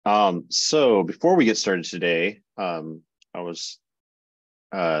So before we get started today, I was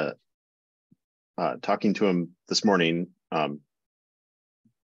uh, talking to him this morning,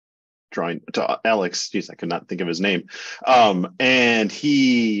 drawing to Alex. Geez, I could not think of his name. And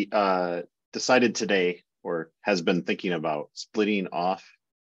he decided today, or has been thinking about splitting off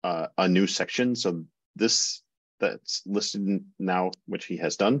a new section. So this that's listed now, which he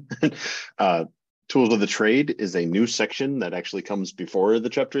has done. Tools of the trade is a new section that actually comes before the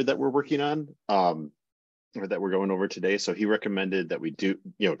chapter that we're working on. Or that we're going over today. So he recommended that we do,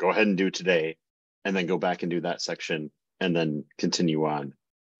 go ahead and do today and then go back and do that section and then continue on.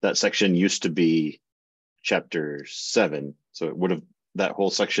 That section used to be chapter 7. So that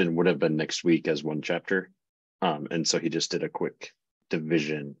whole section would have been next week as one chapter. And so he just did a quick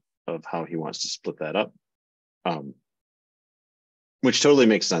division of how he wants to split that up. Which totally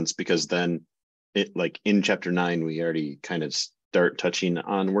makes sense because then in chapter 9, we already kind of start touching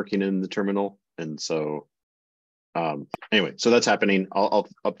on working in the terminal. And so anyway, so that's happening. I'll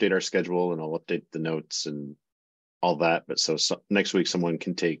update our schedule and I'll update the notes and all that. But so next week, someone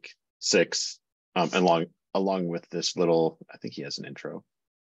can take 6 along with this little, I think he has an intro.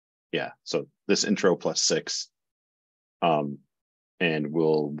 Yeah. So this intro plus 6. And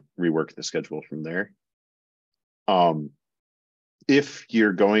we'll rework the schedule from there. If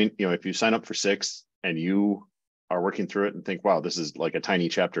you're going, if you sign up for 6 and you are working through it and think, wow, this is like a tiny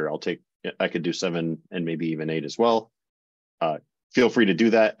chapter, I could do 7 and maybe even 8 as well. Feel free to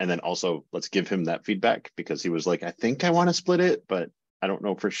do that. And then also let's give him that feedback because he was like, I think I want to split it, but I don't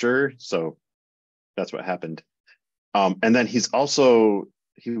know for sure. So that's what happened. And then he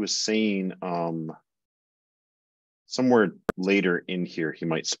was saying somewhere later in here, he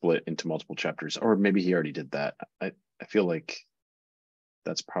might split into multiple chapters, or maybe he already did that. I feel like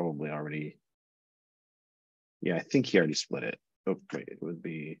that's probably already, yeah, I think he already split it. Oh, wait, it would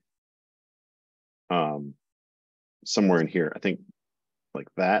be somewhere in here. I think like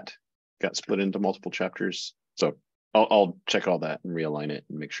that got split into multiple chapters. So I'll check all that and realign it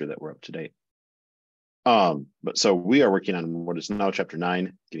and make sure that we're up to date. But so we are working on what is now chapter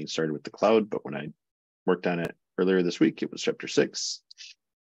 9, getting started with the cloud. But when I worked on it earlier this week, it was chapter 6.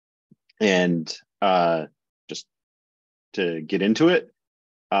 And just to get into it,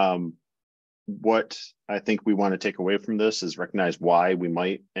 what I think we want to take away from this is recognize why we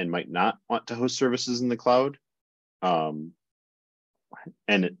might and might not want to host services in the cloud.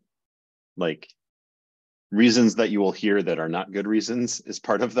 And like reasons that you will hear that are not good reasons is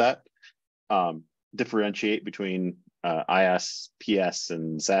part of that. Differentiate between IaaS, PS,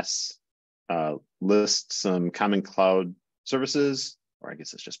 and SaaS. List some common cloud services, or I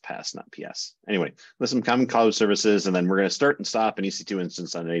guess it's just PaaS, not PS. Anyway, list some common cloud services, and then we're going to start and stop an EC2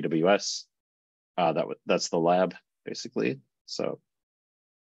 instance on an AWS. That's the lab, basically. So,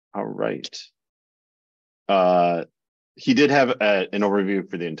 all right. He did have an overview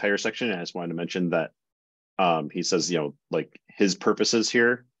for the entire section. I just wanted to mention that he says, like his purposes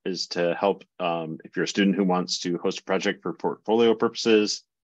here is to help if you're a student who wants to host a project for portfolio purposes,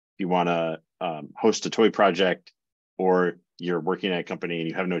 if you want to host a toy project, or you're working at a company and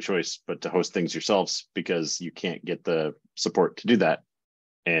you have no choice but to host things yourselves because you can't get the support to do that.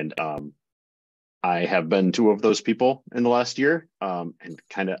 And I have been 2 of those people in the last year. And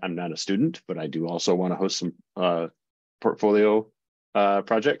I'm not a student, but I do also want to host some portfolio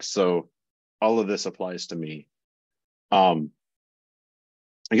projects. So all of this applies to me. I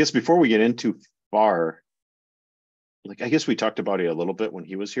guess before we get into far, I guess we talked about it a little bit when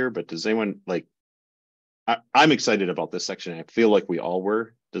he was here, but does anyone I'm excited about this section. I feel like we all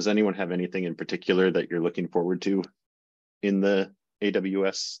were. Does anyone have anything in particular that you're looking forward to in the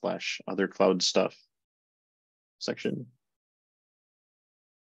AWS/other cloud stuff section?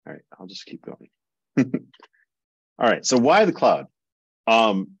 All right, I'll just keep going. All right, so why the cloud?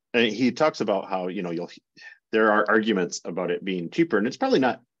 And he talks about how, there are arguments about it being cheaper, and it's probably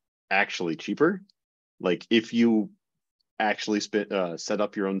not actually cheaper. Like if you actually set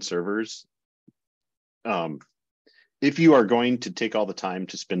up your own servers, if you are going to take all the time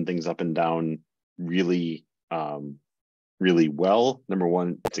to spin things up and down really, really well, number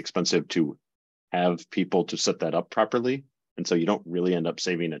one, it's expensive to have people to set that up properly. And so you don't really end up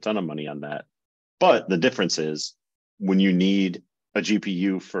saving a ton of money on that. But the difference is when you need a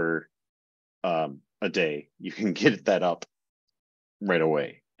GPU for a day, you can get that up right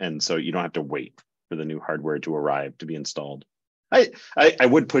away. And so you don't have to wait for the new hardware to arrive to be installed. I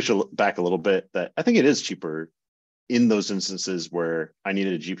would push back a little bit that I think it is cheaper in those instances where I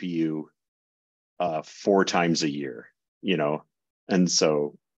needed a GPU 4 times a year, and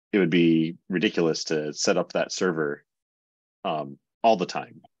so it would be ridiculous to set up that server all the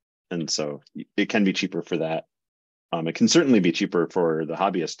time. And so it can be cheaper for that. It can certainly be cheaper for the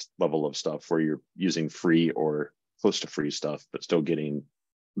hobbyist level of stuff where you're using free or close to free stuff, but still getting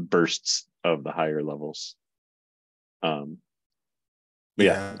bursts of the higher levels. I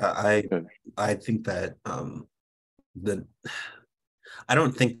think that the I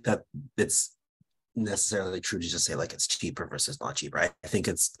don't think that it's necessarily true to just say like it's cheaper versus not cheaper. I think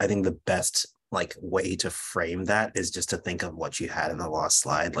the best like way to frame that is just to think of what you had in the last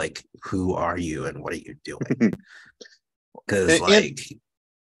slide, like who are you and what are you doing? Because like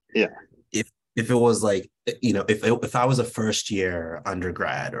yeah, if it was like, you know, if I was a first year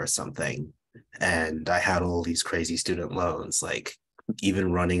undergrad or something and I had all these crazy student loans, like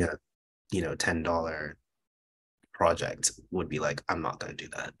even running a, you know, $10 project would be like, I'm not going to do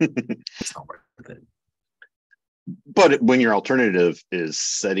that. It's not worth it. But when your alternative is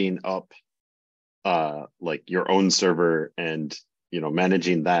setting up like your own server and, you know,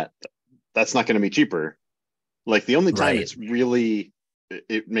 managing that, that's not going to be cheaper. Like the only time it's really,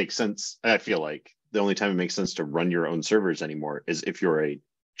 it makes sense, I feel like the only time it makes sense to run your own servers anymore is if you're a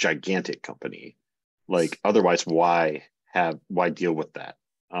gigantic company. Like otherwise, why deal with that?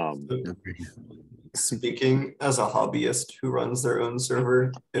 Speaking as a hobbyist who runs their own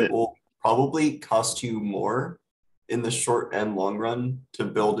server, it will probably cost you more in the short and long run to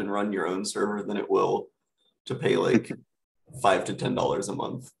build and run your own server than it will to pay like $5 to $10 a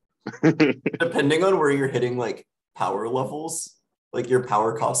month. Depending on where you're hitting like power levels, like your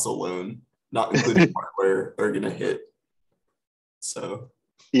power costs alone, not including hardware, are gonna hit. So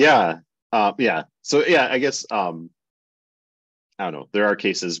yeah. So yeah, I guess I don't know. There are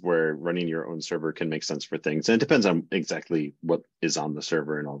cases where running your own server can make sense for things, and it depends on exactly what is on the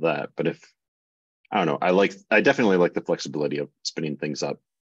server and all that. But if I don't know, I definitely like the flexibility of spinning things up.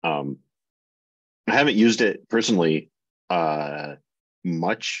 I haven't used it personally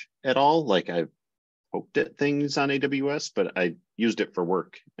much at all. Like I've poked at things on AWS, but I used it for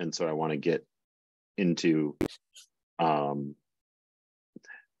work, and so I want to get into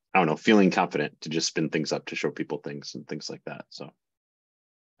I don't know, feeling confident to just spin things up to show people things and things like that. So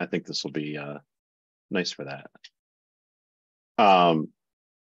I think this will be nice for that. And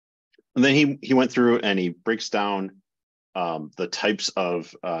then he went through and he breaks down the types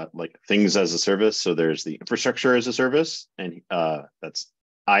of like things as a service. So there's the infrastructure as a service, and that's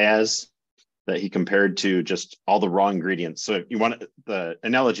IaaS, that he compared to just all the raw ingredients. So if you want, the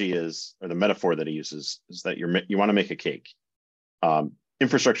analogy is, or the metaphor that he uses is that you want to make a cake.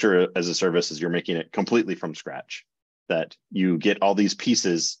 Infrastructure as a service is you're making it completely from scratch, that you get all these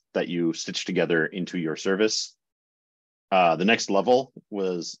pieces that you stitch together into your service. The next level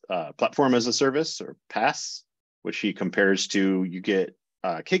was platform as a service, or PaaS, which he compares to you get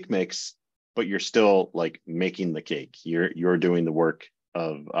cake mix, but you're still like making the cake. You're doing the work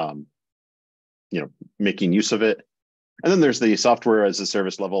of you know, making use of it. And then there's the software as a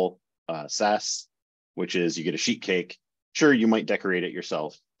service level, SaaS, which is you get a sheet cake. Sure, you might decorate it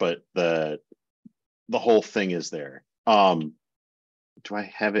yourself, but the whole thing is there. Do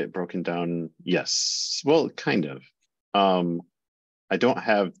I have it broken down? Yes. Well, kind of. I don't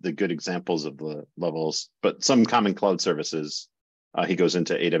have the good examples of the levels, but some common cloud services, he goes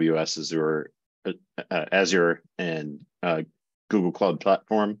into AWS, Azure, and Google Cloud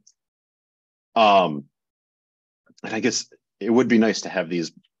Platform. And I guess it would be nice to have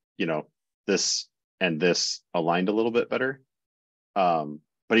these, you know, this and this aligned a little bit better.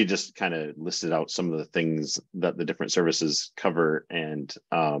 But he just kind of listed out some of the things that the different services cover and,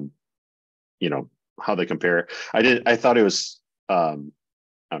 you know, how they compare. I thought it was, I don't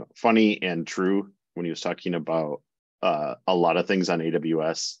know, funny and true when he was talking about a lot of things on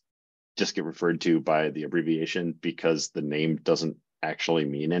AWS just get referred to by the abbreviation because the name doesn't actually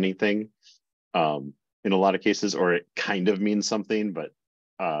mean anything in a lot of cases, or it kind of means something, but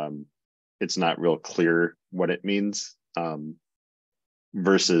it's not real clear what it means,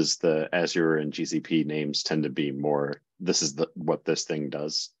 versus the Azure and GCP names tend to be more, this is what this thing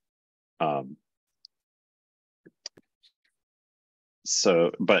does.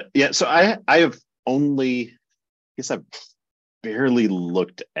 So I have only, I guess I've barely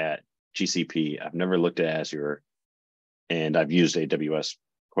looked at GCP. I've never looked at Azure, and I've used AWS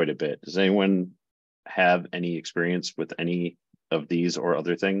quite a bit. Does anyone have any experience with any of these or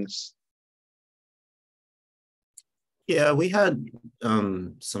other things? Yeah, we had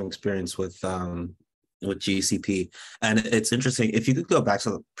some experience with GCP, and it's interesting. If you could go back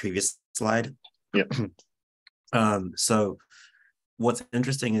to the previous slide. Yeah. So what's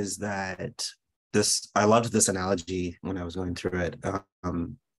interesting is that I loved this analogy when I was going through it,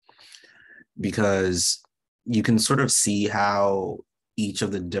 because you can sort of see how each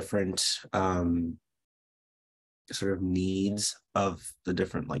of the different sort of needs of the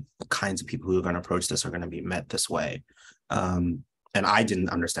different like kinds of people who are going to approach this are going to be met this way. And I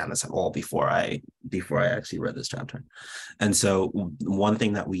didn't understand this at all before I actually read this chapter. And so one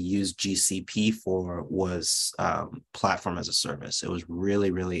thing that we used GCP for was platform as a service. It was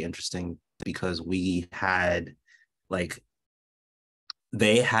really, really interesting because we had like,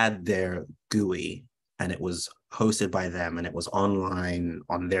 they had their GUI and it was hosted by them and it was online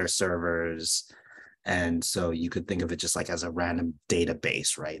on their servers. And so you could think of it just like as a random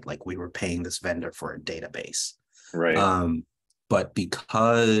database, right? Like we were paying this vendor for a database. Right. But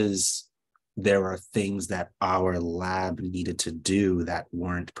because there are things that our lab needed to do that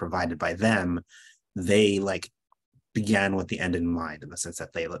weren't provided by them, they like began with the end in mind, in the sense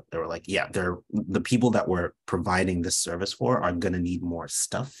that they were like, yeah, they're the people that we're providing this service for are going to need more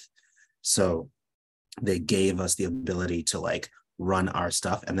stuff. So they gave us the ability to like run our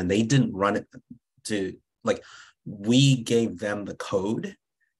stuff. And then they didn't run it to like, we gave them the code.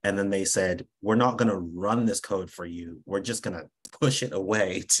 And then they said, we're not going to run this code for you. We're just going to push it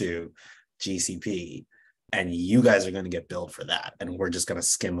away to GCP. And you guys are going to get billed for that. And we're just going to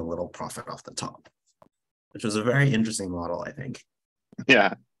skim a little profit off the top, which was a very interesting model, I think.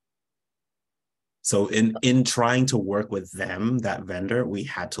 Yeah. So in trying to work with them, that vendor, we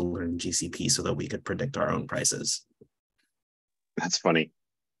had to learn GCP so that we could predict our own prices. That's funny.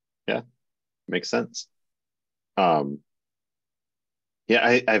 Yeah, makes sense.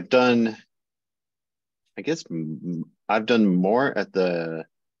 Yeah, I've done, I guess I've done more at the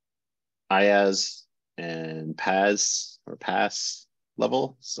IaaS and PaaS or PaaS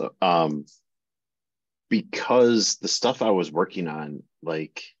level. So because the stuff I was working on,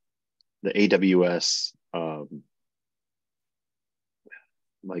 like the AWS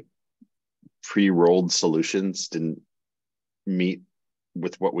like pre-rolled solutions didn't meet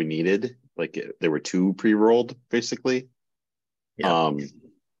with what we needed. Like they were too pre-rolled basically. Yeah.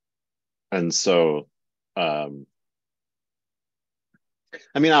 And so I mean,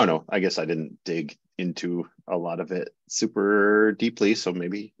 I don't know. I guess I didn't dig into a lot of it super deeply, so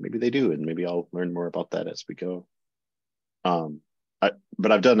maybe they do, and maybe I'll learn more about that as we go.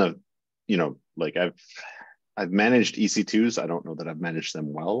 But I've done like I've managed EC2s. I don't know that I've managed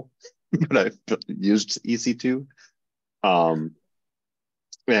them well, but I've used EC2. And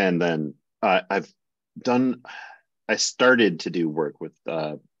then I started to do work with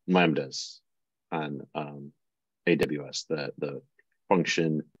Lambdas on AWS, the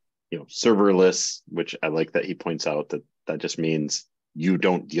function, serverless, which I like that he points out that just means you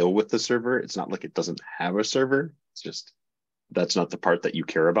don't deal with the server. It's not like it doesn't have a server. It's just that's not the part that you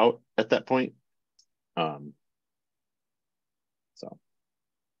care about at that point. So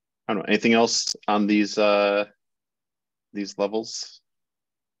I don't know. Anything else on these levels?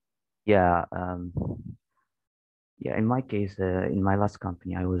 Yeah. Yeah. In my case, in my last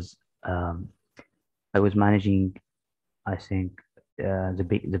company, I was managing, I think,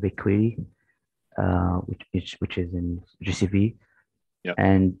 the BigQuery, which is in GCP, Yeah.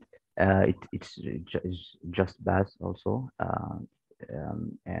 and it's just Bash also,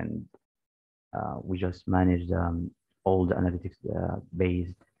 and we just managed all the analytics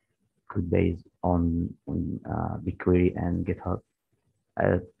code based on BigQuery and GitHub,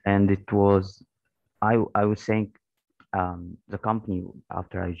 and it was I was saying the company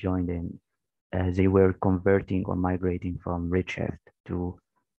after I joined in. They were converting or migrating from Redshift to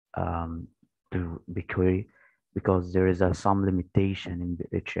BigQuery because there is some limitation in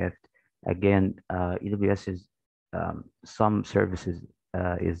Redshift. Again, AWS is some services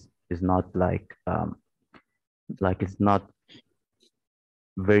is not like it's not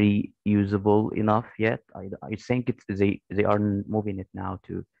very usable enough yet. I think they are moving it now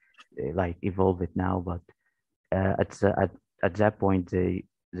to like evolve it now, but at that point they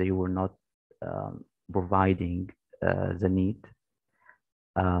were not providing the need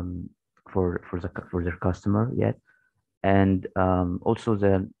for their customer yet, and also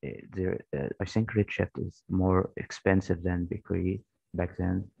I think Redshift is more expensive than BigQuery back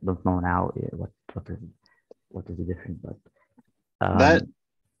then. Don't know now what is the difference, but That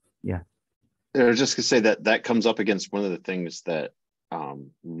yeah. I was just gonna say that comes up against one of the things that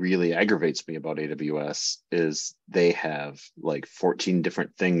really aggravates me about AWS is they have like 14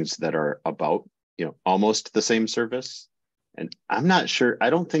 different things that are about, almost the same service. And I'm not sure, I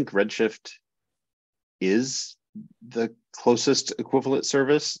don't think Redshift is the closest equivalent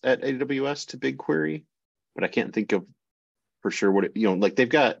service at AWS to BigQuery, but I can't think of for sure what like they've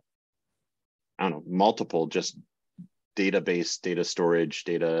got, I don't know, multiple just database, data storage,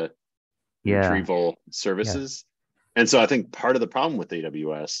 data retrieval services. And so I think part of the problem with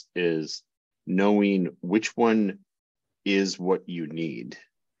AWS is knowing which one is what you need.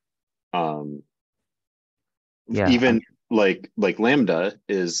 Yeah, Even like Lambda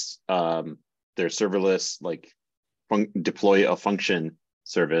is their serverless, like deploy a function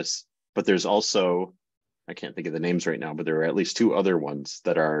service, but there's also, I can't think of the names right now, but there are at least two other ones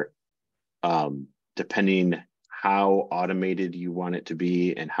that are depending how automated you want it to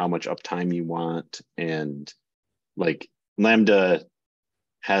be and how much uptime you want. And like Lambda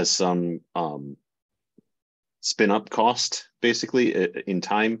has some spin up cost basically in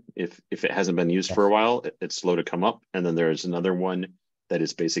time. If it hasn't been used for a while, it's slow to come up. And then there's another one that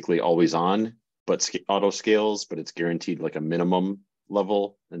is basically always on, but auto scales, but it's guaranteed like a minimum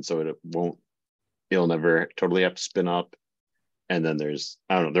level. And so it'll never totally have to spin up. And then there's,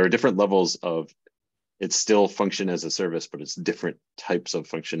 I don't know, there are different levels of, it's still function as a service, but it's different types of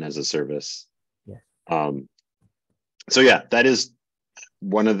function as a service. Yeah. So yeah, that is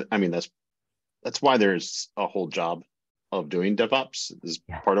one of the, I mean, that's why there's a whole job of doing DevOps. Is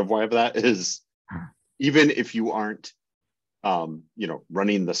part of why of that is even if you aren't,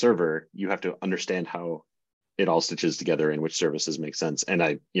 running the server, you have to understand how it all stitches together and which services make sense.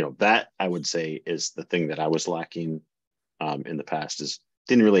 And that I would say is the thing that I was lacking in the past is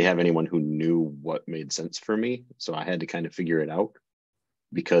didn't really have anyone who knew what made sense for me. So I had to kind of figure it out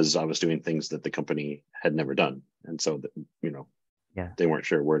because I was doing things that the company had never done. And so, they weren't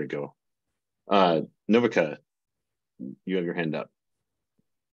sure where to go. Novika, you have your hand up.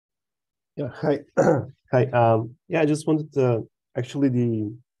 Yeah, hi. Hi. I just wanted to actually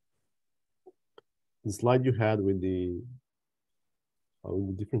the slide you had with the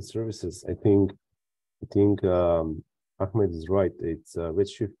different services. I think Ahmed is right. It's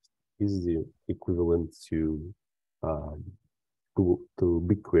Redshift is the equivalent to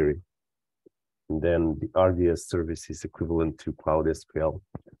BigQuery, and then the RDS service is equivalent to Cloud SQL.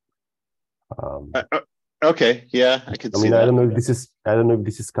 Okay, yeah, I could see that. I don't know if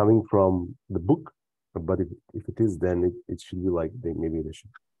this is coming from the book, but if it is, then it should be like maybe they should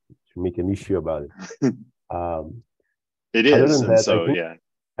make an issue about it. It is, other than and that, so yeah,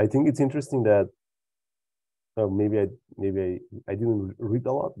 I think it's interesting that maybe I didn't read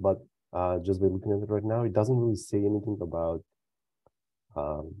a lot, but just by looking at it right now, it doesn't really say anything about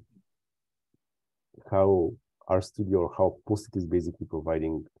how RStudio or how Post-it is basically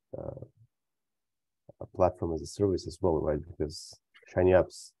providing a platform as a service as well, right? Because Shiny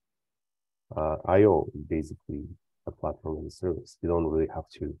Apps IO is basically a platform as a service. You don't really have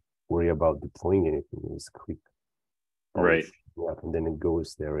to worry about deploying anything. You just click, right? And then it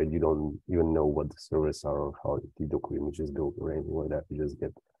goes there, and you don't even know what the servers are or how the Docker images go or anything like that. You just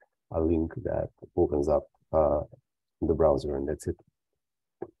get a link that opens up in the browser, and that's it.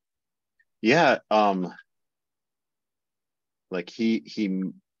 Yeah, like he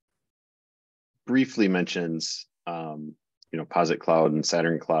briefly mentions Posit Cloud and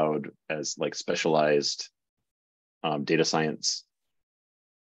Saturn Cloud as like specialized data science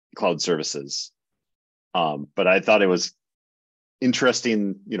cloud services. But I thought it was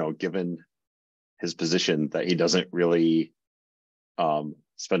interesting, given his position, that he doesn't really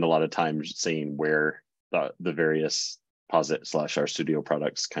spend a lot of time saying where the various Posit / RStudio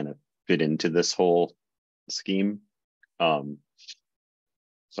products kind of fit into this whole scheme. I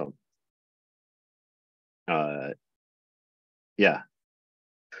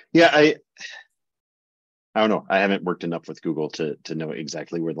don't know. I haven't worked enough with Google to know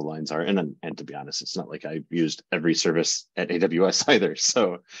exactly where the lines are. And to be honest, it's not like I've used every service at AWS either.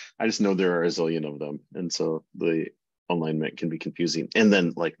 So I just know there are a zillion of them. And so the alignment can be confusing. And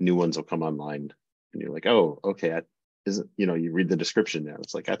then like new ones will come online and you're like, oh, okay. You read the description now.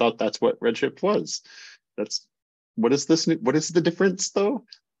 It's like, I thought that's what Redshift was. What is this? What is the difference though?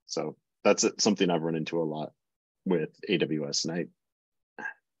 So that's something I've run into a lot with AWS. And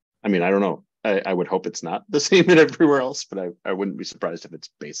I mean, I don't know. I would hope it's not the same in everywhere else, but I wouldn't be surprised if it's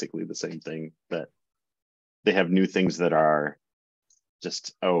basically the same thing, that they have new things that are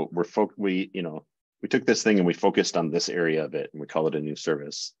just, we took this thing and we focused on this area of it and we call it a new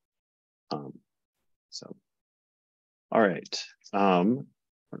service. So, all right.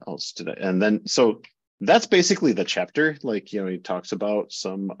 What else did I, and then, so that's basically the chapter. Like, he talks about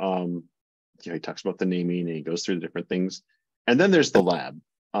some, he talks about the naming and he goes through the different things. And then there's the lab.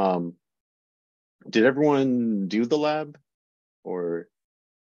 Did everyone do the lab or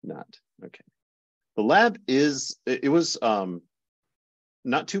not? Okay. The lab it was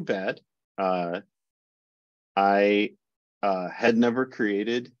not too bad. I had never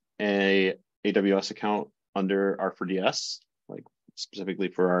created a AWS account under R4DS, like specifically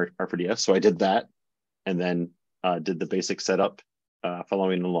for our R4DS. So I did that. And then did the basic setup,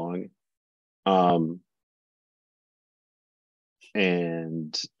 following along.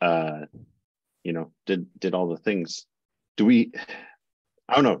 And you know, did all the things.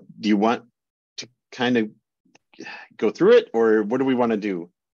 I don't know, do you want to kind of go through it, or what do we want to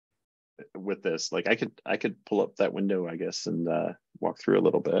do with this? Like, I could pull up that window, I guess, and walk through a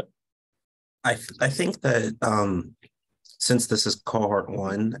little bit. I think that since this is cohort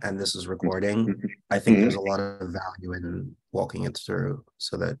 1 and this is recording, I think there's a lot of value in walking it through,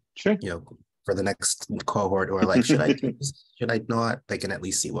 so that Sure. you know, for the next cohort, or like, should I do this? Should I not? They can at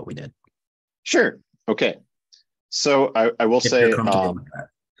least see what we did. Sure. Okay. So I will say, With that.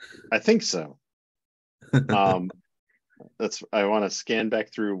 I think so. I want to scan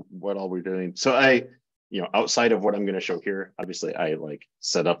back through what all we're doing. So you know, outside of what I'm going to show here, obviously I like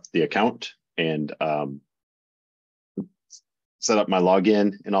set up the account and set up my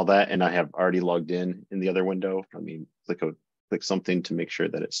login and all that. And I have already logged in the other window. I mean, click something to make sure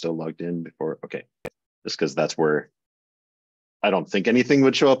that it's still logged in before. Okay. Just because that's where I don't think anything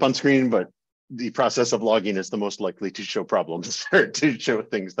would show up on screen, but the process of logging is the most likely to show problems or to show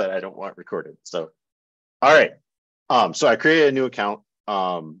things that I don't want recorded. So, all right. So I created a new account,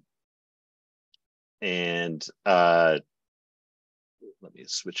 and let me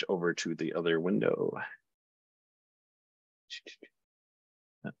switch over to the other window.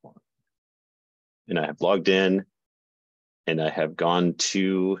 That one. And I have logged in, and I have gone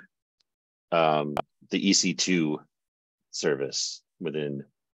to the EC2 service within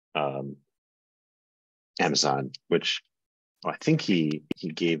Amazon, which I think he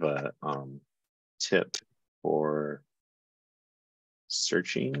gave a tip for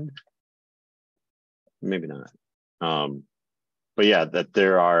searching, maybe not, but yeah, that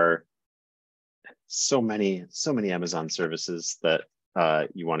there are so many Amazon services that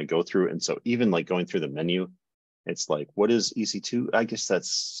you want to go through. And so even like going through the menu, it's like, what is EC2? I guess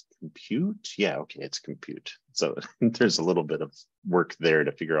that's compute. Yeah, okay, it's compute. So there's a little bit of work there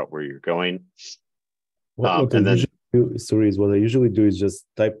to figure out where you're going. What I usually do is just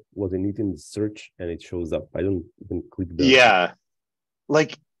type what I need in the search and it shows up. I don't even click the. Yeah,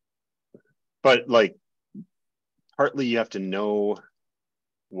 but partly you have to know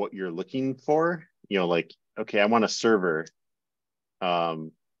what you're looking for. You know, like, okay, I want a server.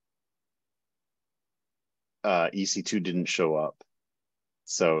 EC2 didn't show up.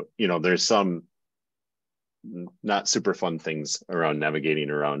 So, you know, there's some not super fun things around navigating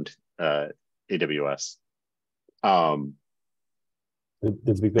around AWS. That's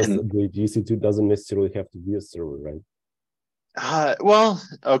because the EC2 doesn't necessarily have to be a server, right? Well,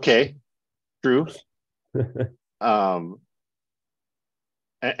 okay, true.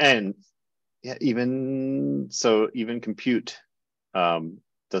 And yeah, even compute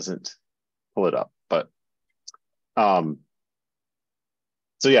doesn't pull it up, but so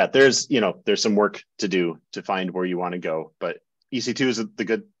yeah, there's some work to do to find where you want to go, but EC2 is the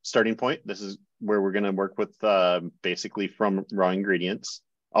good starting point. This is where we're going to work with basically from raw ingredients.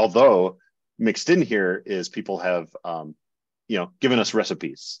 Although mixed in here is people have given us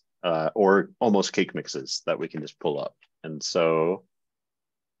recipes or almost cake mixes that we can just pull up. And so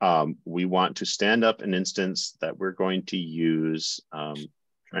we want to stand up an instance that we're going to use.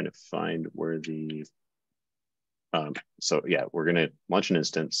 Trying to find where the so yeah, we're going to launch an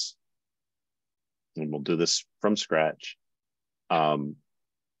instance, and we'll do this from scratch.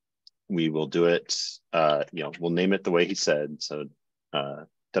 We will do it, we'll name it the way he said. So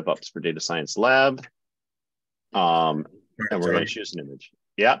DevOps for Data Science Lab. And we're going to choose an image.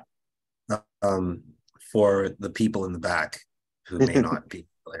 Yeah. For the people in the back who may not be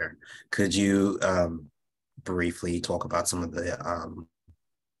familiar, could you briefly talk about some of the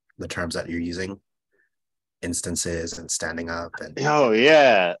terms that you're using? Instances and standing up and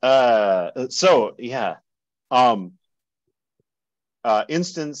so yeah,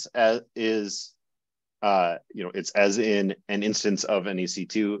 instance is it's as in an instance of an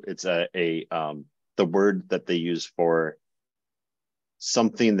EC2. It's the word that they use for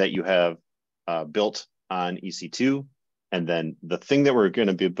something that you have built on EC2, and then the thing that we're going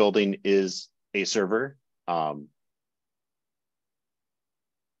to be building is a server.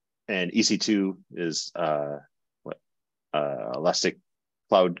 And EC2 is Elastic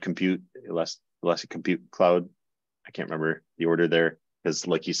Compute Cloud. I can't remember the order there, because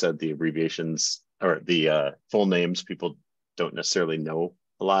like you said, the abbreviations or the full names, people don't necessarily know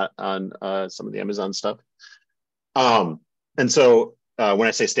a lot on some of the Amazon stuff. And so when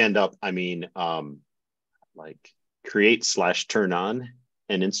I say stand up, I mean like create/turn on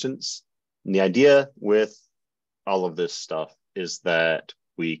an instance. And the idea with all of this stuff is that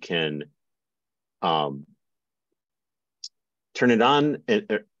we can turn it on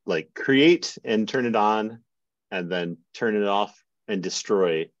and like create and turn it on, and then turn it off and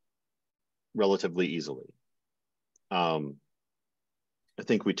destroy relatively easily. I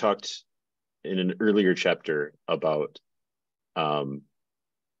think we talked in an earlier chapter about,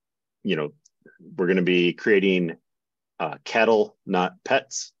 you know, we're going to be creating cattle, not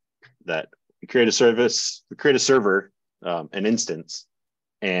pets. That we create a service, we create a server, an instance,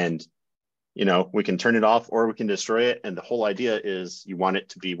 and you know, we can turn it off or we can destroy it. And the whole idea is you want it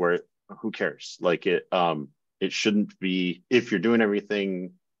to be where, who cares? Like it shouldn't be, if you're doing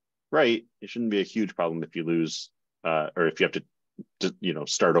everything right, it shouldn't be a huge problem if you lose, or if you have to, you know,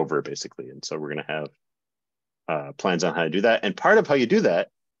 start over basically. And so we're going to have plans on how to do that. And part of how you do that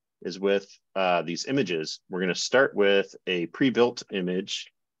is with these images. We're going to start with a pre-built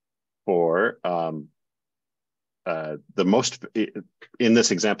image for the most, in this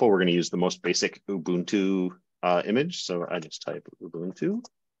example, we're going to use the most basic Ubuntu image. So I just type Ubuntu,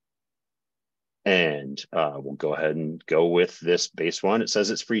 and we'll go ahead and go with this base one. It says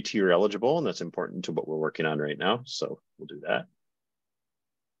it's free tier eligible, and that's important to what we're working on right now. So we'll do that.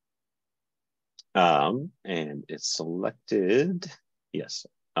 And it's selected. Yes.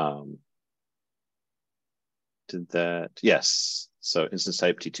 Did that? Yes. So instance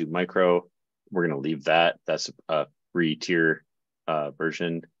type T2 micro. We're going to leave that. That's a free tier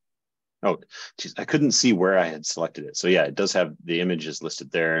version. Oh, geez, I couldn't see where I had selected it. So yeah, it does have the images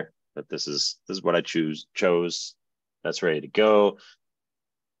listed there, but this is what I chose. That's ready to go.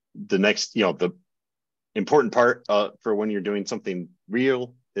 The next, you know, the important part for when you're doing something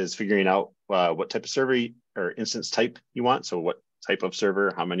real is figuring out what type of server or instance type you want. So what type of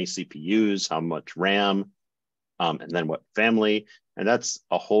server, how many CPUs, how much RAM, and then what family. And that's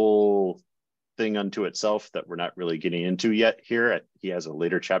a whole thing unto itself that we're not really getting into yet here. He has a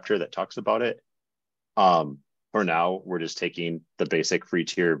later chapter that talks about it. For now, we're just taking the basic free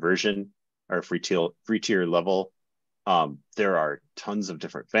tier version or free tier level. There are tons of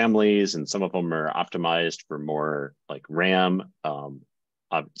different families, and some of them are optimized for more like RAM.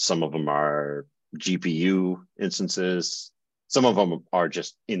 Some of them are GPU instances. Some of them are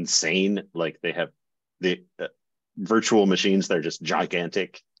just insane. Like they have the virtual machines that are just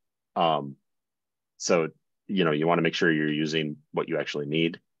gigantic. So, you know, you want to make sure you're using what you actually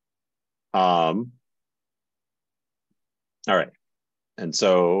need. All right. And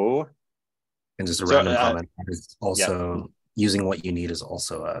so. And just a random comment is also yeah. using what you need is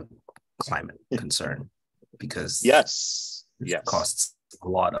also a climate concern, because yes, costs a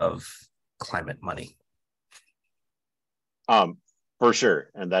lot of climate money. For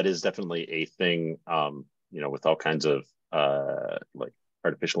sure. And that is definitely a thing, you know, with all kinds of like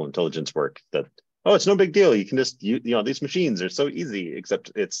artificial intelligence work that, oh, it's no big deal. You can just, you know, these machines are so easy,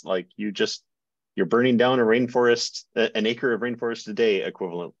 except it's like you're burning down a rainforest, an acre of rainforest a day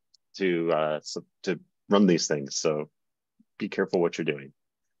equivalent to run these things. So be careful what you're doing.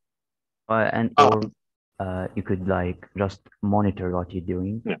 And or you could like just monitor what you're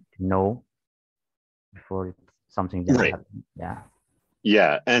doing, to know before it's something that happens.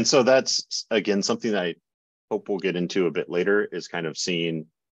 Yeah. And so that's, again, something that I hope we'll get into a bit later, is kind of seeing,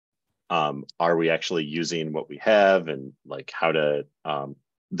 are we actually using what we have, and like how to,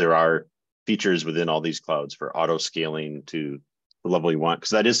 there are features within all these clouds for auto scaling to the level you want.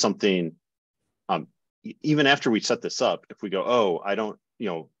 Because that is something, even after we set this up, if we go, oh, I don't, you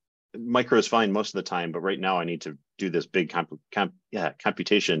know, micro is fine most of the time, but right now I need to do this big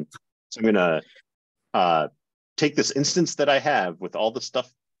computation. So I'm going to take this instance that I have with all the stuff,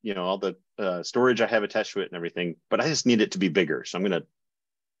 you know, all the storage I have attached to it and everything, but I just need it to be bigger. So I'm going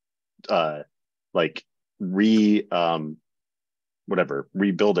to like rebuild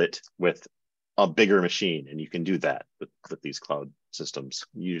it with a bigger machine. And you can do that with these cloud systems.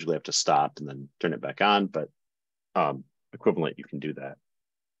 You usually have to stop and then turn it back on, but equivalent, you can do that.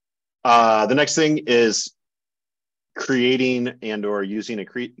 The next thing is creating and or using a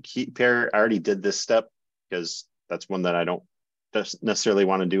key pair. I already did this step because that's one that I don't necessarily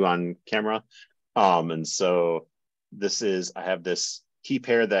want to do on camera. And so this is, I have this key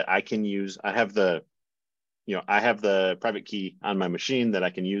pair that I can use. I have the private key on my machine that I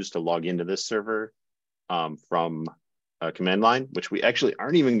can use to log into this server from a command line, which we actually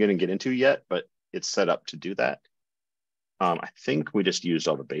aren't even going to get into yet, but it's set up to do that. I think we just used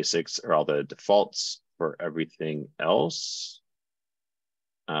all the basics or all the defaults for everything else.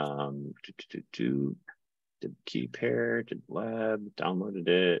 Did key pair, did lab, downloaded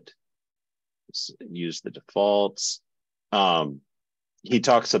it, used the defaults. He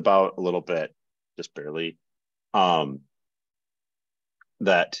talks about a little bit, just barely,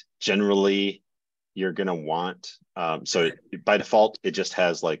 that generally you're going to want, so by default, it just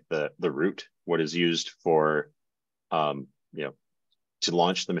has like the root, what is used for, you know, to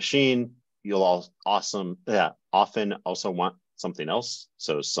launch the machine. You'll all often also want something else.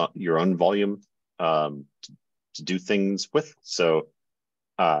 So your own volume to do things with. So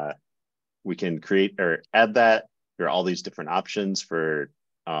we can create or add that. There are all these different options for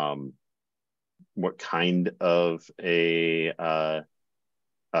what kind of a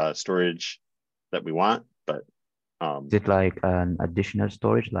storage that we want, but is it like an additional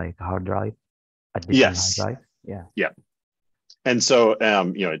storage, like hard drive, additional hard yes, drive? Yeah. yeah. And so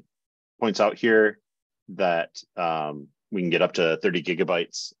you know, it points out here that we can get up to 30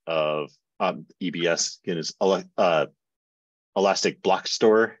 gigabytes of EBS, again, is elastic block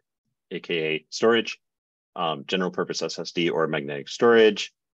store, aka storage, general purpose SSD or magnetic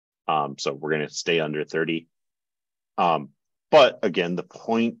storage. So we're going to stay under 30. But again, the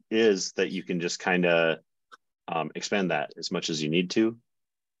point is that you can just kind of expand that as much as you need to.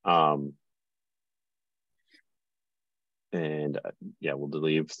 And yeah, we'll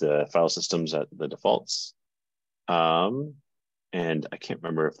leave the file systems at the defaults. And I can't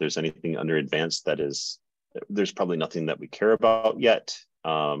remember if there's anything under advanced that is, there's probably nothing that we care about yet.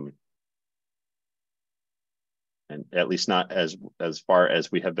 And at least not as far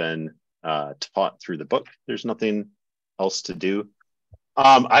as we have been taught through the book. There's nothing else to do.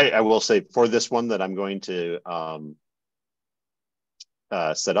 I will say for this one that I'm going to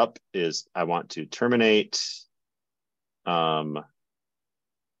set up is I want to terminate. Does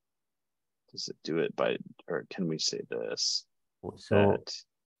it do it by, or can we say this?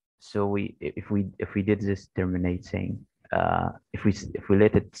 So if we did this terminate thing, if we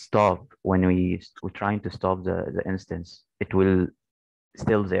let it stop when we're trying to stop the instance, it will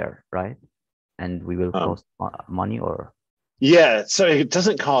still there, right? And we will cost money, or? Yeah, so it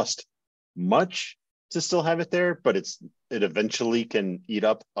doesn't cost much to still have it there, but it eventually can eat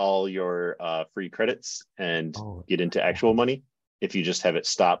up all your free credits and get into actual money if you just have it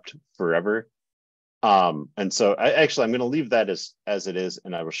stopped forever. And so I'm going to leave that as it is,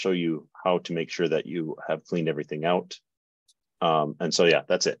 and I will show you how to make sure that you have cleaned everything out. And so yeah,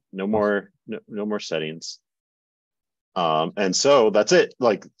 that's it. No more settings. And so that's it.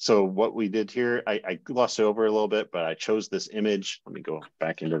 Like, so what we did here, I glossed over a little bit, but I chose this image. Let me go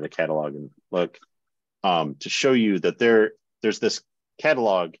back into the catalog and look to show you that there's this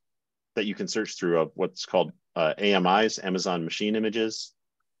catalog that you can search through of what's called AMIs, Amazon Machine Images.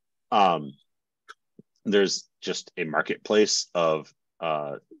 There's just a marketplace of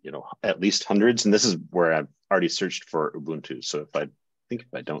you know, at least hundreds, and this is where I've already searched for Ubuntu. So if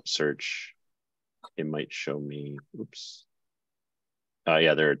I don't search, it might show me, oops.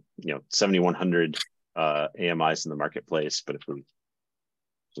 Yeah, there are, you know, 7,100 AMIs in the marketplace, but if we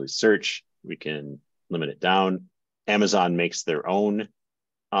actually search, we can limit it down. Amazon makes their own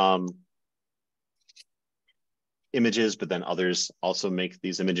images, but then others also make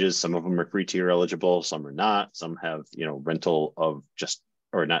these images. Some of them are free tier eligible, some are not. Some have, you know, rental of just,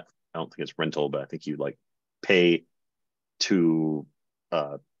 or not, I don't think it's rental, but I think you like pay to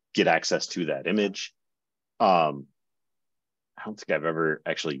get access to that image. I don't think I've ever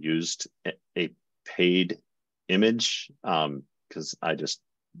actually used a paid image because I just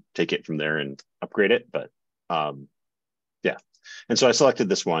take it from there and upgrade it. But yeah, and so I selected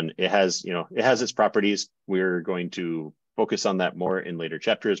this one. It has, you know, it has its properties. We're going to focus on that more in later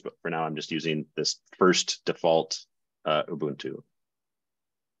chapters, but for now I'm just using this first default Ubuntu.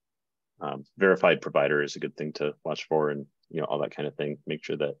 Verified provider is a good thing to watch for, and you know, all that kind of thing. Make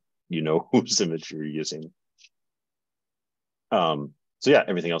sure that you know whose image you're using. So yeah,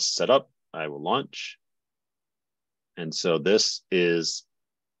 everything else is set up. I will launch. And so this is,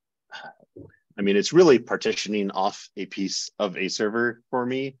 I mean, it's really partitioning off a piece of a server for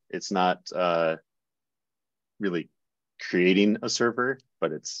me. It's not really creating a server,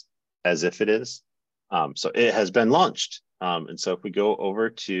 but it's as if it is. So it has been launched. And so if we go over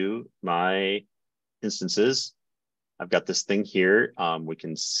to my instances, I've got this thing here. We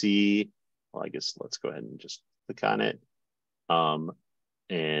can see, well, I guess let's go ahead and just click on it.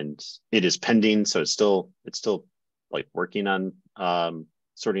 And it is pending. So it's still like working on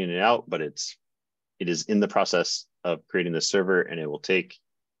sorting it out, but it is in the process of creating the server, and it will take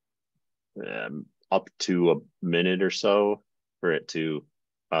up to a minute or so for it to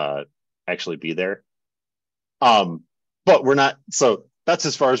actually be there. But we're not, so that's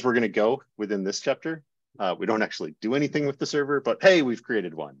as far as we're going to go within this chapter. We don't actually do anything with the server, but hey, we've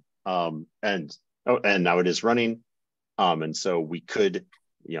created one. And now it is running. And so we could,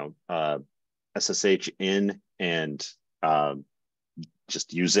 you know, SSH in and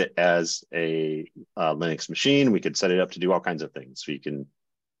just use it as a Linux machine. We could set it up to do all kinds of things. So you can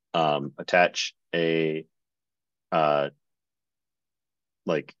attach a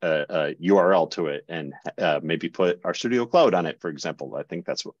URL to it and maybe put RStudio Cloud on it, for example. I think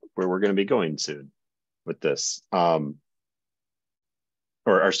that's where we're going to be going soon with this. Or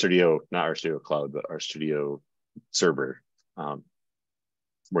RStudio, not RStudio Cloud, but RStudio Server,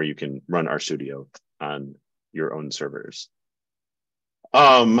 where you can run RStudio on your own servers.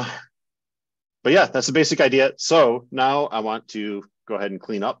 But yeah, that's the basic idea. So now I want to go ahead and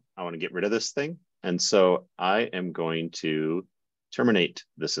clean up. I want to get rid of this thing. And so I am going to terminate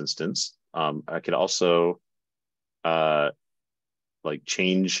this instance. I could also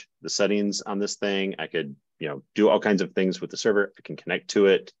change the settings on this thing. I could, do all kinds of things with the server. I can connect to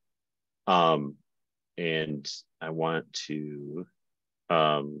it. And I want to,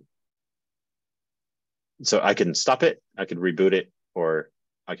 so I can stop it, I could reboot it, or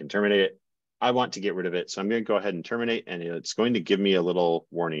I can terminate it. I want to get rid of it. So I'm going to go ahead and terminate, and it's going to give me a little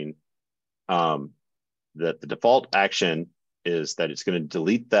warning that the default action is that it's going to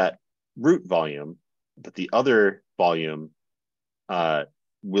delete that root volume, but the other volume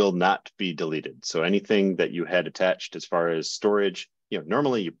will not be deleted. So anything that you had attached as far as storage,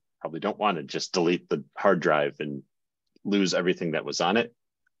 normally you probably don't want to just delete the hard drive and lose everything that was on it.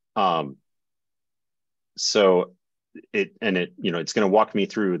 So it's going to walk me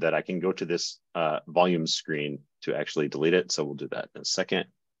through that I can go to this volume screen to actually delete it. So we'll do that in a second.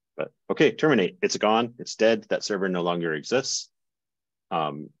 But okay, terminate. It's gone. It's dead. That server no longer exists.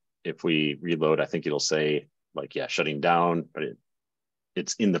 If we reload, I think it'll say shutting down, but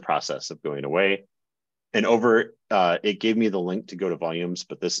it's in the process of going away. And over, it gave me the link to go to volumes,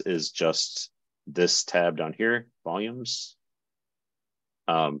 but this is just this tab down here, volumes.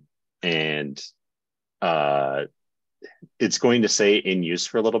 It's going to say in use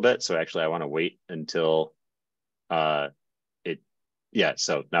for a little bit. So actually I want to wait until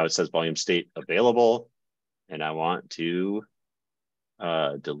so now it says volume state available, and I want to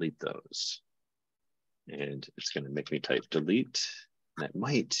delete those. And it's going to make me type delete. That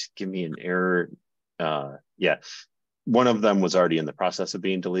might give me an error. One of them was already in the process of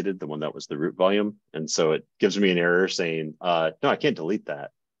being deleted, the one that was the root volume. And so it gives me an error saying, no, I can't delete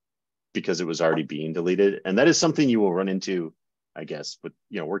that because it was already being deleted. And that is something you will run into, I guess, with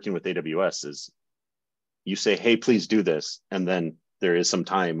working with AWS is you say, hey, please do this. And then there is some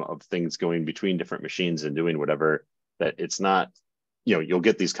time of things going between different machines and doing whatever, that it's not, you'll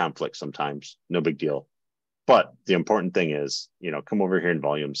get these conflicts sometimes, no big deal. But the important thing is, come over here in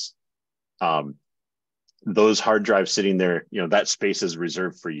volumes. Those hard drives sitting there, that space is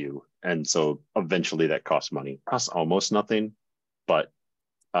reserved for you. And so eventually that costs money. It costs almost nothing, but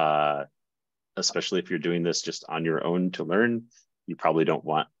especially if you're doing this just on your own to learn, you probably don't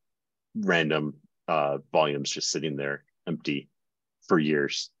want random volumes just sitting there empty for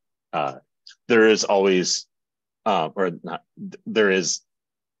years. There is always, common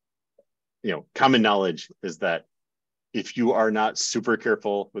knowledge is that if you are not super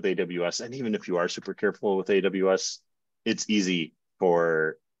careful with AWS, and even if you are super careful with AWS, it's easy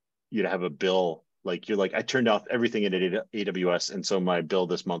for you to have a bill. You're like, I turned off everything in AWS, and so my bill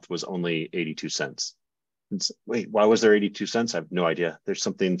this month was only 82 cents. Wait, why was there 82 cents? I have no idea. There's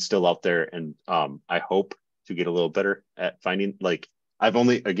something still out there, and I hope to get a little better at finding. I've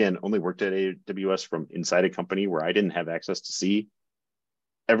only worked at AWS from inside a company where I didn't have access to see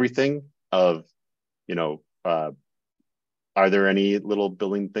everything of, are there any little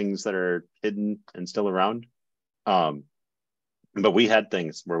billing things that are hidden and still around? But we had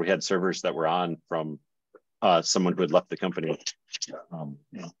things where we had servers that were on from someone who had left the company.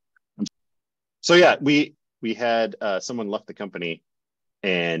 So yeah, we had someone left the company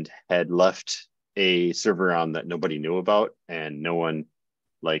and had left a server on that nobody knew about, and no one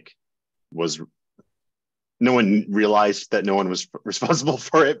realized that no one was responsible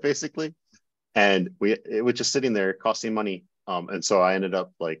for it, basically. And it was just sitting there costing money. And so I ended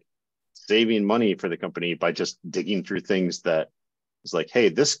up saving money for the company by just digging through things that was hey,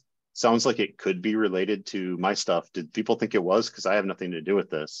 this sounds like it could be related to my stuff. Did people think it was? Because I have nothing to do with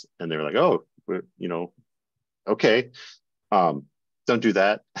this. And they were like, oh, okay. Don't do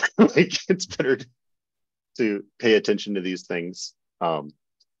that. It's better to pay attention to these things.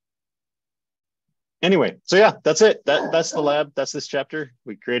 Anyway, so yeah, that's it. That's the lab. That's this chapter.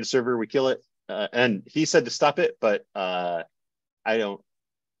 We create a server, we kill it. And he said to stop it, but I don't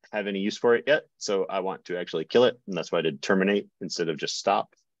have any use for it yet. So I want to actually kill it. And that's why I did terminate instead of just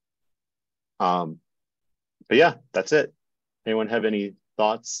stop. But yeah, that's it. Anyone have any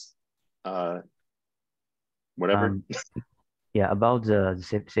thoughts? Whatever. Yeah, about the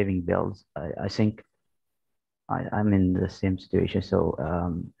saving bills, I think I'm in the same situation. So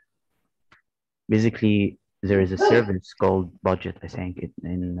basically, there is a service called Budget, I think,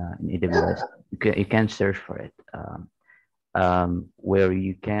 in AWS. You can search for it, where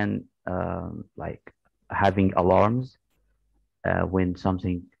you can like having alarms when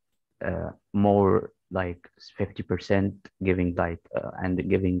something more like 50% giving like and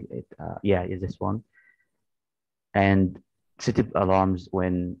giving it yeah, is this one, and set up alarms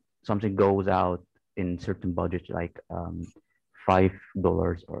when something goes out in certain budget, like $5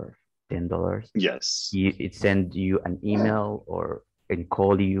 or $10. Yes. It send you an email or and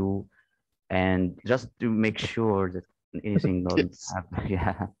call you, and just to make sure that anything doesn't Yes.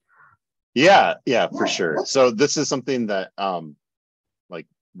 happen. Yeah. Yeah, for sure. So this is something that like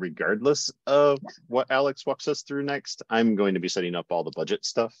regardless of what Alex walks us through next, I'm going to be setting up all the budget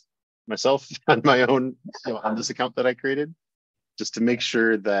stuff myself on my own, on this account that I created, just to make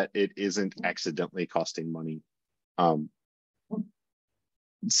sure that it isn't accidentally costing money.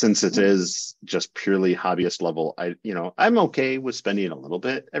 Since it is just purely hobbyist level, I'm okay with spending a little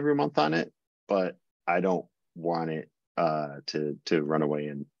bit every month on it, but I don't want it to run away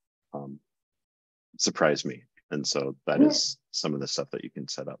and surprise me. And so that is some of the stuff that you can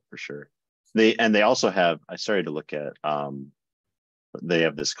set up for sure. They also have, I started to look at, they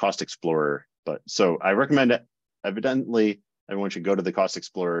have this Cost Explorer, but so I recommend it. Evidently, everyone should go to the Cost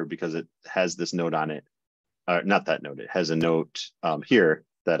Explorer because it has this note on it. Not that note, it has a note here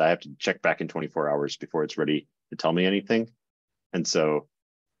that I have to check back in 24 hours before it's ready to tell me anything. And so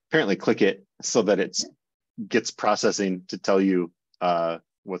apparently click it so that it gets processing to tell you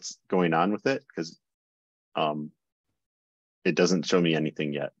what's going on with it, because it doesn't show me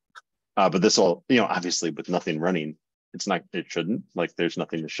anything yet. But this will, obviously with nothing running, it shouldn't, like there's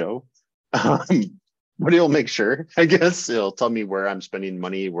nothing to show. But it'll make sure, I guess. It'll tell me where I'm spending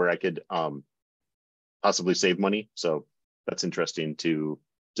money, where I could possibly save money. So that's interesting to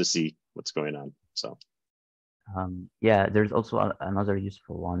see what's going on. So Yeah, there's also another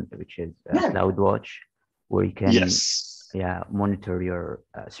useful one, which is CloudWatch, where you can yes, monitor your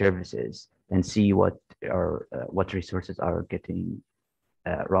services and see what resources are getting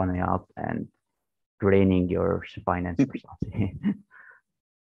running up and draining your finance or something.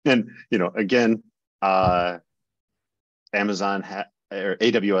 and again, Amazon or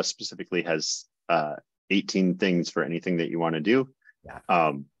AWS specifically has 18 things for anything that you want to do.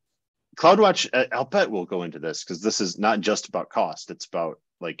 Yeah. CloudWatch, I'll bet we'll go into this because this is not just about cost. It's about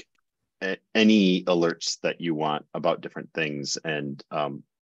like any alerts that you want about different things, and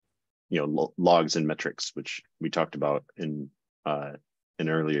logs and metrics, which we talked about in an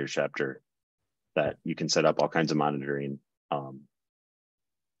earlier chapter, that you can set up all kinds of monitoring.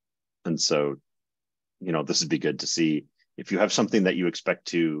 And so, this would be good to see if you have something that you expect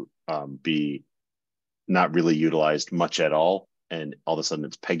to be not really utilized much at all, and all of a sudden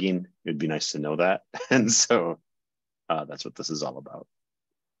it's pegging. It'd be nice to know that. And so that's what this is all about.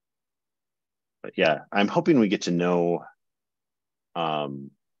 But yeah, I'm hoping we get to know at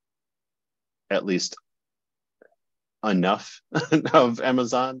least enough of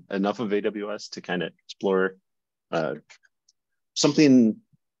Amazon, enough of AWS to kind of explore something,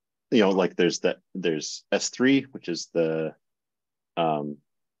 like there's S3, which is the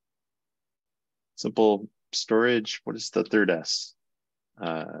simple storage. What is the third S?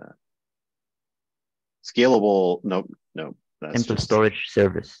 Scalable. No. That's Simple just storage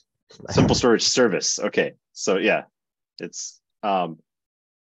service. simple storage service. Okay. So yeah, it's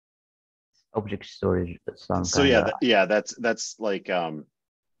object storage. so yeah, that's like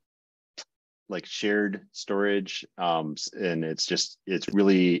shared storage. And it's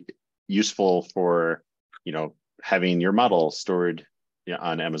really useful for, having your model stored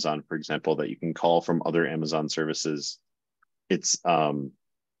on Amazon, for example, that you can call from other Amazon services. It's the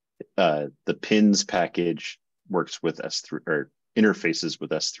pins package works with S3 or interfaces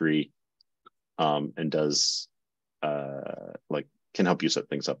with S3, and does can help you set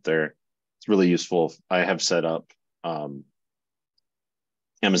things up there. It's really useful. I have set up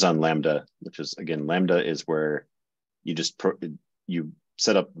Amazon Lambda, which is, again, Lambda is where you just you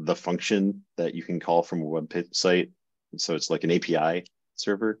set up the function that you can call from a website. So it's like an API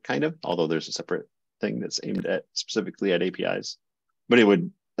server kind of, although there's a separate thing that's aimed at specifically at APIs. But it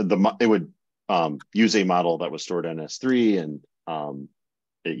would use a model that was stored on S3, and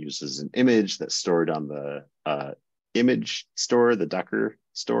it uses an image that's stored on the image store, the Docker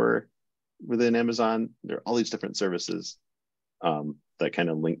store within Amazon. There are all these different services that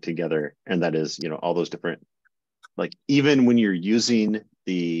kind of link together, and that is, all those different, like, even when you're using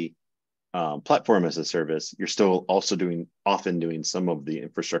the platform as a service, you're still also often doing some of the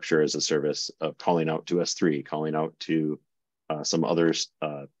infrastructure as a service of calling out to S3, calling out to some others.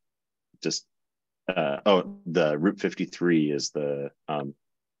 The Route 53 is the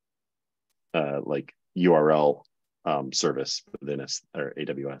like URL service within or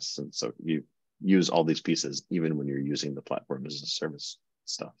AWS, and so you use all these pieces even when you're using the platform as a service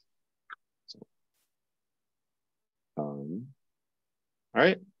stuff. So, all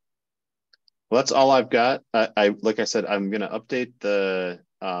right. Well, that's all I've got. Like I said, I'm going to update the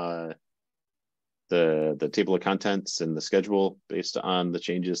table of contents and the schedule based on the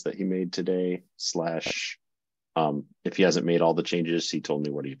changes that he made today. If he hasn't made all the changes, he told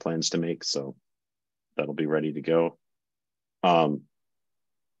me what he plans to make, so that'll be ready to go.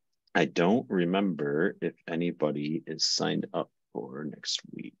 I don't remember if anybody is signed up for next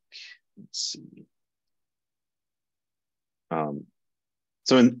week. Let's see.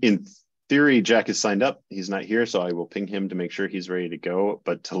 So in theory, Jack is signed up. He's not here, so I will ping him to make sure he's ready to go,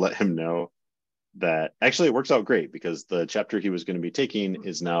 but to let him know that actually it works out great because the chapter he was going to be taking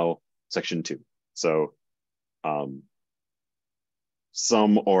is now section 2. So we'll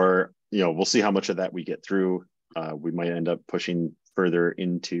see how much of that we get through. We might end up pushing further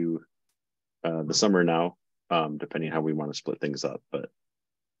into the summer now, depending how we want to split things up, but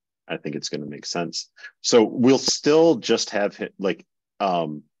I think it's going to make sense. So we'll still just have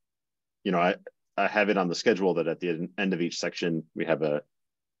I have it on the schedule that at the end of each section, we have a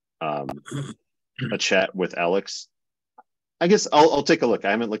chat with Alex. I guess I'll take a look.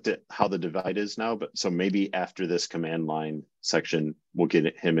 I haven't looked at how the divide is now, but so maybe after this command line section, we'll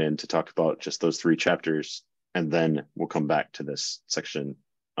get him in to talk about just those 3 chapters, and then we'll come back to this section.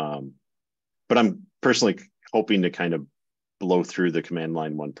 But I'm personally hoping to kind of blow through the command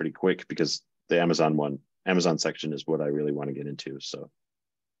line one pretty quick because the Amazon section is what I really want to get into. So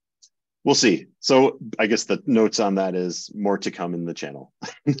we'll see. So I guess the notes on that is more to come in the channel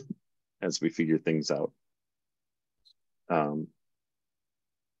as we figure things out.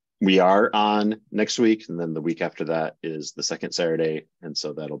 We are on next week, and then the week after that is the second Saturday, and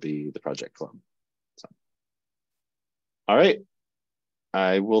so that'll be the project club. So, all right.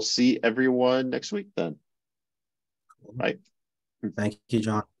 I will see everyone next week then. Bye. Thank you,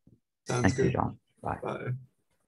 John. Sounds Thank you, good. John. Bye. Bye.